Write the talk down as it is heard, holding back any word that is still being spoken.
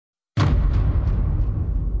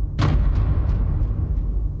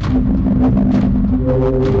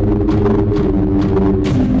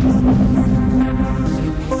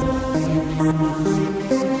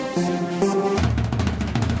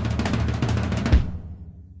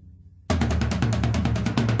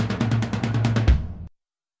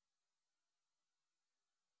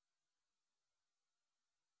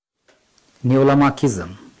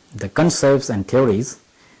Neo-Lamarckism, the concepts and theories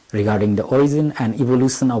regarding the origin and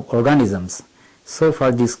evolution of organisms so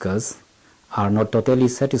far discussed are not totally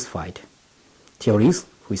satisfied. Theories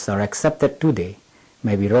which are accepted today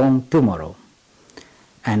may be wrong tomorrow,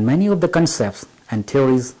 and many of the concepts and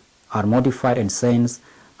theories are modified and changed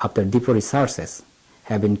after deeper researches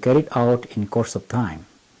have been carried out in course of time.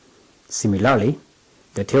 Similarly,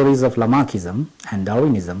 the theories of Lamarckism and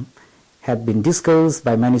Darwinism have been discussed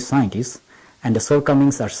by many scientists, and the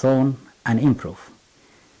shortcomings are shown and improved.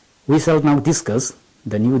 We shall now discuss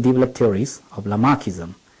the new developed theories of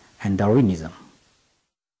Lamarckism and Darwinism.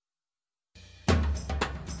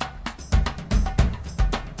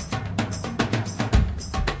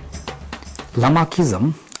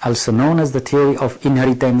 Lamarckism, also known as the theory of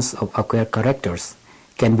inheritance of acquired characters,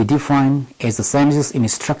 can be defined as the changes in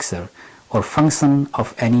structure or function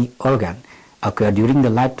of any organ occur during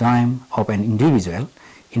the lifetime of an individual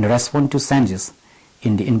in response to changes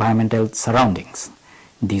in the environmental surroundings.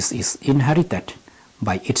 This is inherited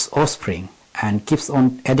by its offspring and keeps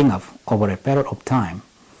on adding up over a period of time.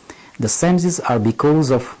 The changes are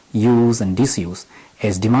because of use and disuse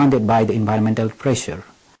as demanded by the environmental pressure.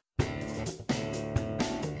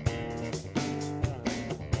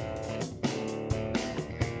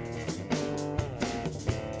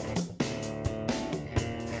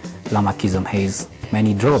 Lamarckism has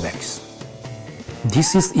many drawbacks.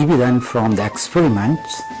 This is evident from the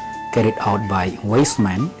experiments carried out by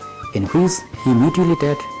Weismann, in which he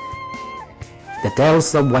mutilated the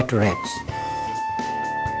tails of white rats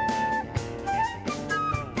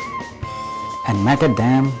and mated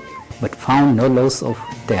them, but found no loss of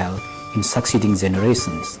tail in succeeding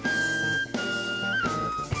generations.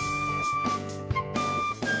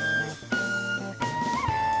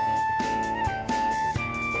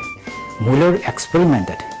 Muller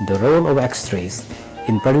experimented the role of X-rays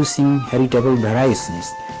in producing heritable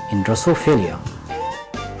variations in Drosophila.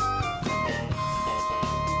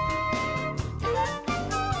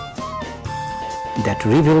 That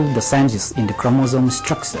revealed the changes in the chromosome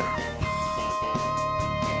structure.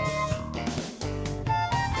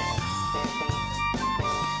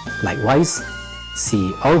 Likewise,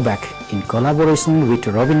 C. Auerbach, in collaboration with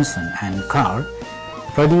Robinson and Carr,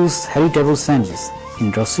 produced heritable changes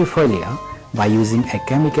in Drosophila by using a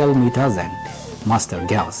chemical mutagen, master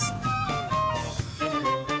gas.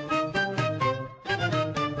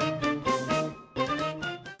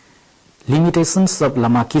 Limitations of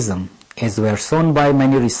Lamarckism, as were shown by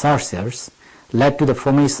many researchers, led to the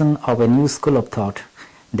formation of a new school of thought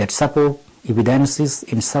that support evidences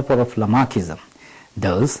in support of Lamarckism.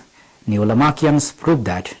 Thus, Neo-Lamarckians prove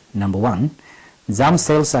that, number 1, germ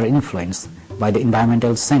cells are influenced by the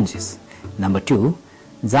environmental changes. Number 2,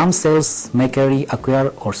 germ cells may carry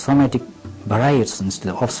acquired or somatic variations to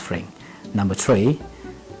the offspring. Number 3,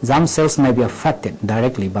 germ cells may be affected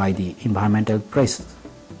directly by the environmental pressures.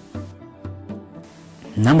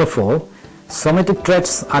 Number 4, somatic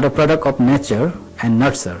traits are the product of nature and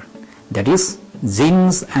nurture, that is,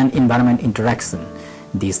 genes and environment interaction.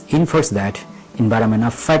 This infers that environment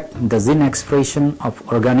affects the gene expression of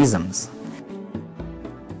organisms.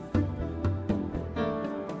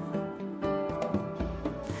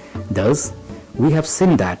 Thus, we have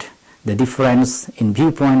seen that the difference in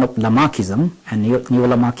viewpoint of Lamarckism and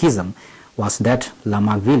Neo-Lamarckism was that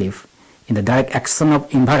Lamarck believed in the direct action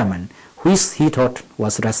of environment, which he thought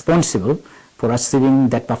was responsible for achieving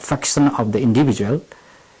that perfection of the individual.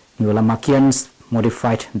 Neo-Lamarckians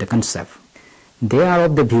modified the concept. They are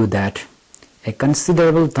of the view that a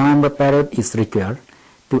considerable time period is required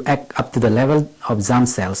to act up to the level of germ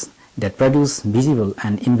cells that produce visible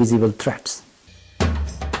and invisible traits.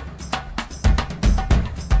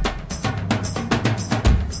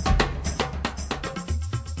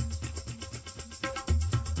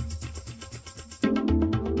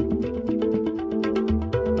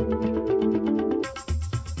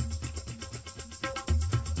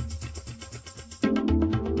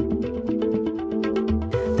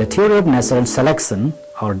 The theory of natural selection,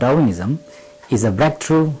 or Darwinism, is a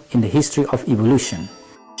breakthrough in the history of evolution.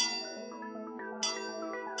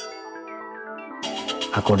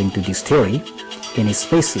 According to this theory, in a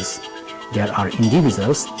species, there are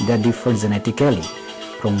individuals that differ genetically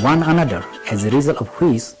from one another, as a result of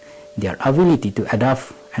which their ability to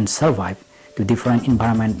adapt and survive to different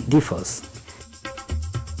environment differs.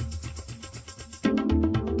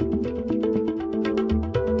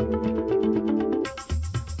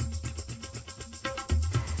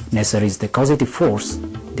 Nature is the causative force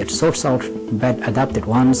that sorts out bad adapted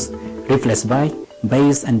ones, replaced by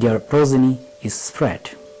base, and their progeny is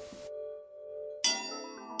spread.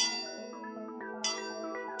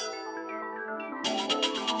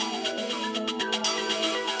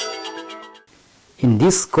 In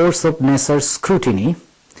this course of nature's scrutiny,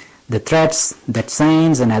 the traits that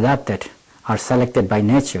change and adapted are selected by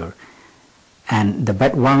nature and the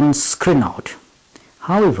bad ones screened out.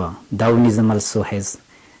 However, Darwinism also has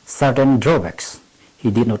certain drawbacks.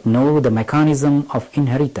 He did not know the mechanism of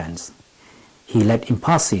inheritance. He lacked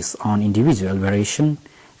emphasis on individual variation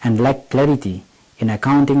and lacked clarity in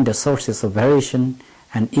accounting the sources of variation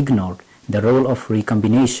and ignored the role of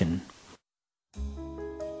recombination.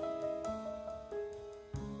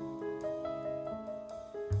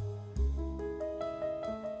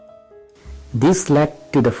 This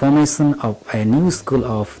led to the formation of a new school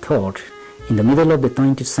of thought in the middle of the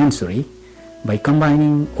 20th century by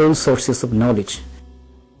combining all sources of knowledge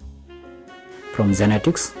from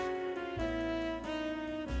genetics,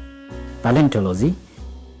 paleontology,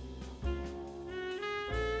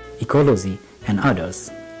 ecology, and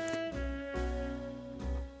others.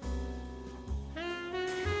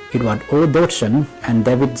 Edward O. Dodson and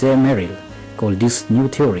David J. Merrill called this new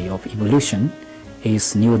theory of evolution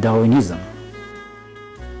is Neo-Darwinism.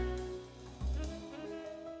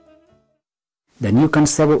 The new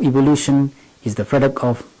concept of evolution is the product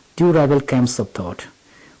of two rival camps of thought,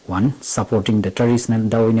 one supporting the traditional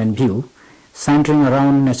Darwinian view, centering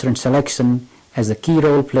around natural selection as a key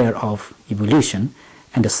role player of evolution,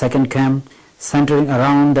 and the second camp centering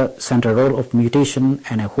around the central role of mutation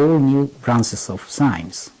and a whole new branches of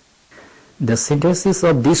science. The synthesis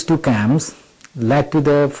of these two camps led to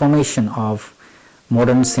the formation of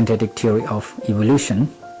modern synthetic theory of evolution.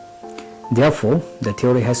 Therefore, the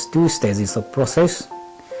theory has two stages of process: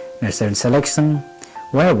 natural selection,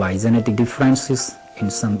 whereby genetic differences in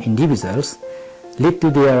some individuals lead to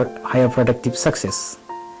their higher productive success,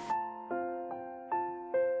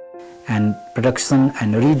 and production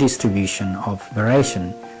and redistribution of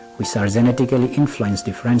variation, which are genetically influenced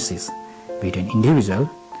differences between individuals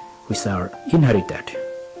which are inherited.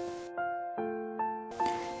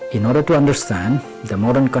 In order to understand the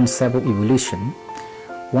modern concept of evolution,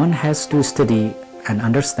 one has to study and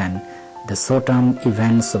understand the short-term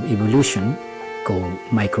events of evolution called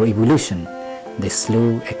microevolution, the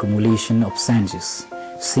slow accumulation of changes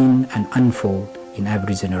seen and unfold in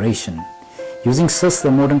every generation. Using such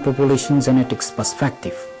the modern population genetics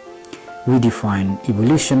perspective, we define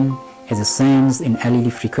evolution as a change in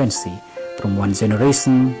allele frequency from one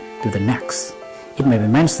generation to the next. It may be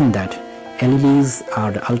mentioned that alleles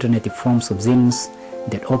are the alternative forms of genes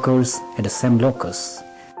that occurs at the same locus.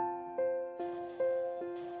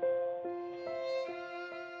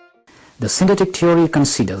 The synthetic theory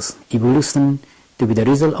considers evolution to be the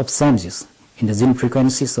result of changes in the gene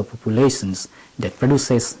frequencies of populations that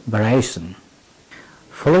produces variation.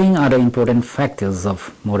 Following are the important factors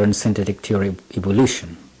of modern synthetic theory of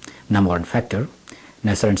evolution. Number one factor,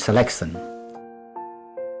 natural selection.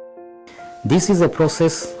 This is a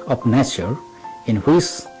process of nature in which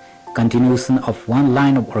continuation of one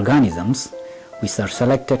line of organisms which are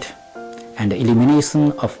selected and the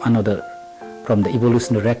elimination of another from the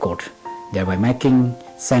evolutionary record, thereby making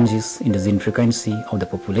changes in the gene frequency of the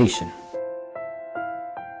population.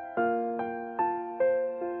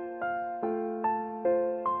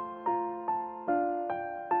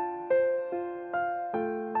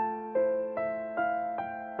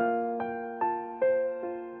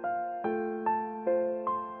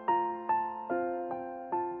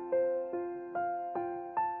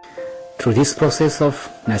 Through this process of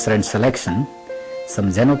natural selection, some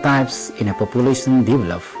genotypes in a population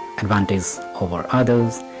develop advantage over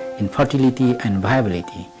others in fertility and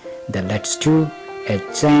viability that leads to a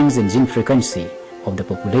change in gene frequency of the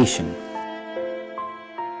population.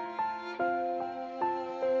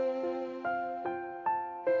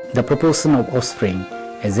 The proportion of offspring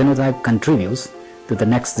a genotype contributes to the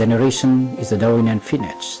next generation is the Darwinian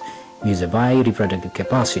fitness measured by reproductive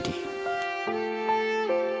capacity.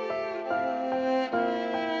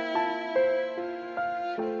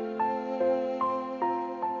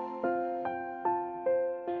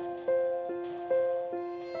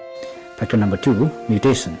 Factor number 2,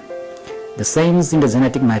 mutation. The change in the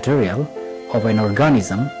genetic material of an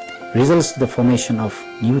organism results in the formation of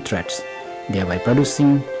new traits, thereby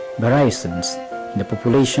producing variations in the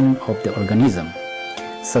population of the organism.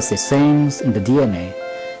 Such a change in the DNA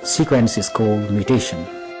sequence is called mutation.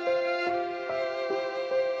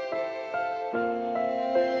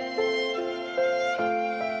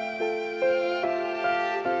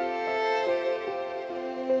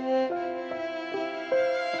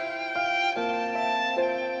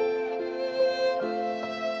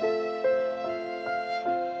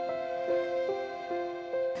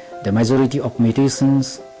 The majority of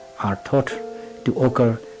mutations are thought to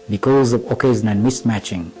occur because of occasional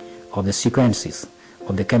mismatching of the sequences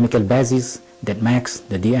of the chemical bases that makes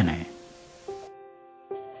the DNA.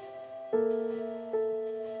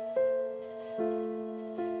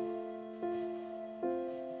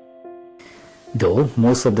 Though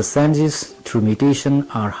most of the changes through mutation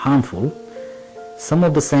are harmful, some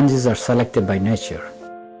of the changes are selected by nature.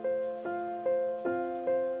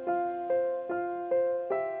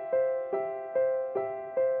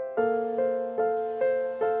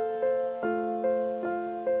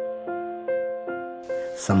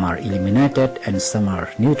 Some are eliminated and some are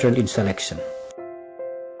neutral in selection.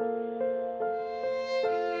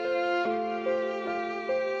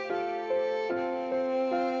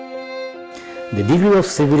 The degree of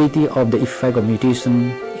severity of the effect of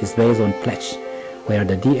mutation is based on pledge, where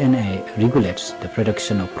the DNA regulates the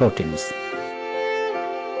production of proteins.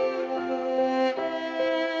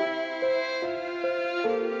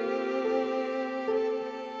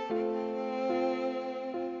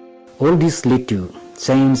 All these lead to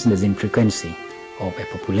change in the gene frequency of a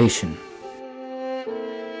population.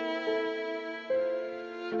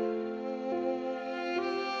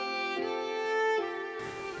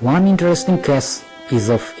 One interesting case is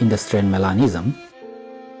of industrial melanism,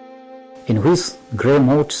 in which grey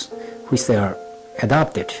moths, which are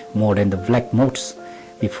adapted more than the black moths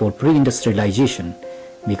before pre-industrialization,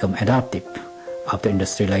 become adaptive after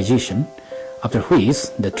industrialization, after which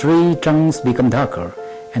the tree trunks become darker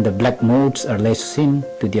and the black moths are less seen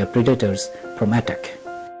to their predators from attack.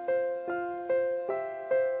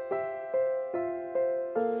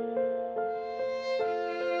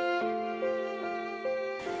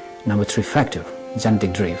 Number 3 factor,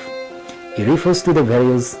 genetic drift. It refers to the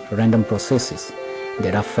various random processes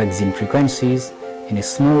that affect gene frequencies in a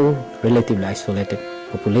small, relatively isolated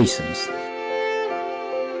populations.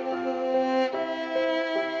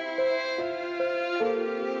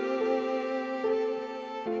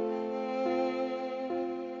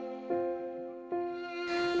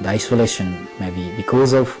 The isolation may be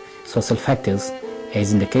because of social factors,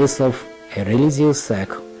 as in the case of a religious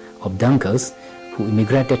sect of Dunkers who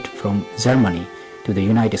immigrated from Germany to the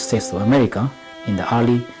United States of America in the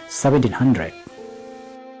early 1700s.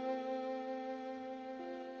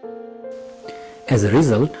 As a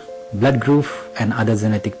result, blood group and other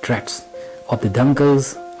genetic traits of the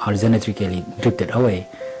Dunkers are genetically drifted away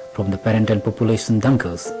from the parental population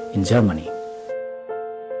Dunkers in Germany.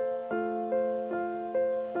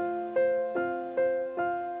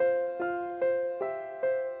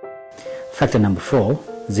 Factor number 4,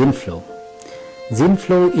 gene flow. Gene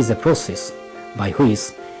flow is a process by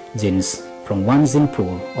which genes from one gene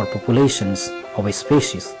pool or populations of a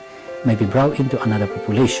species may be brought into another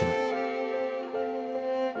population.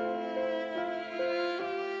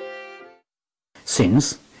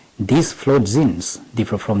 Since these flowed genes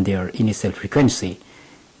differ from their initial frequency,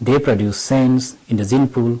 they produce changes in the gene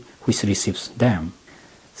pool which receives them.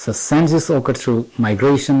 Such changes occur through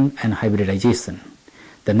migration and hybridization.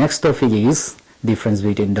 The next topic is difference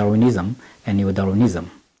between Darwinism and Neo-Darwinism.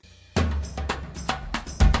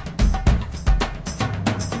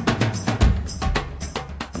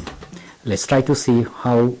 Let's try to see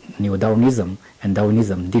how Neo-Darwinism and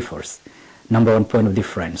Darwinism differs. Number 1 point of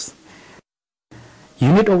difference.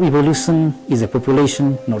 Unit of evolution is a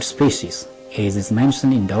population, not species, as is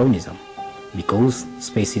mentioned in Darwinism, because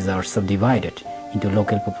species are subdivided into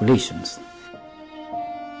local populations.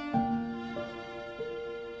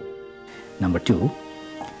 Number 2,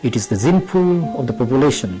 it is the gene pool of the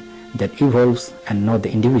population that evolves and not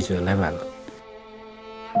the individual level.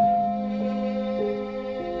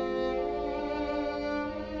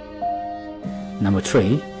 Number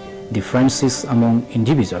 3, differences among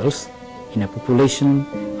individuals in a population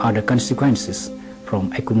are the consequences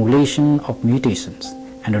from accumulation of mutations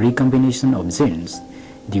and a recombination of genes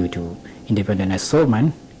due to independent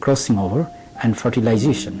assortment, crossing over, and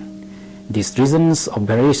fertilization. These reasons of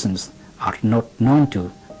variations are not known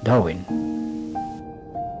to Darwin.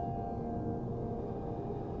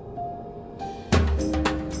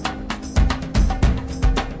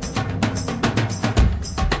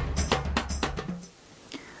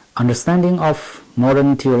 Understanding of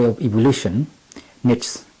modern theory of evolution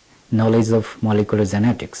needs knowledge of molecular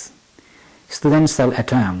genetics. Students shall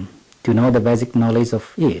attempt to know the basic knowledge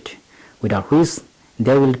of it, without which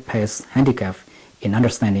they will face handicap in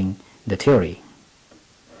understanding the theory.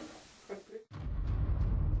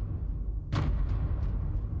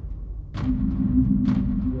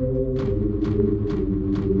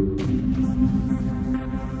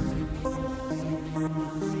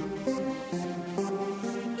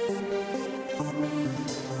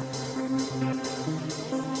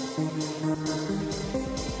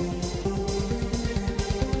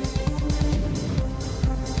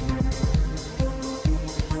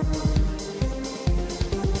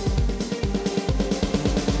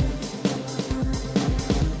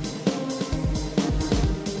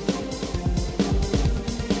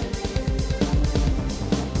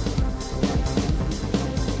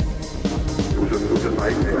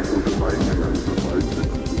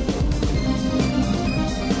 enlightenment.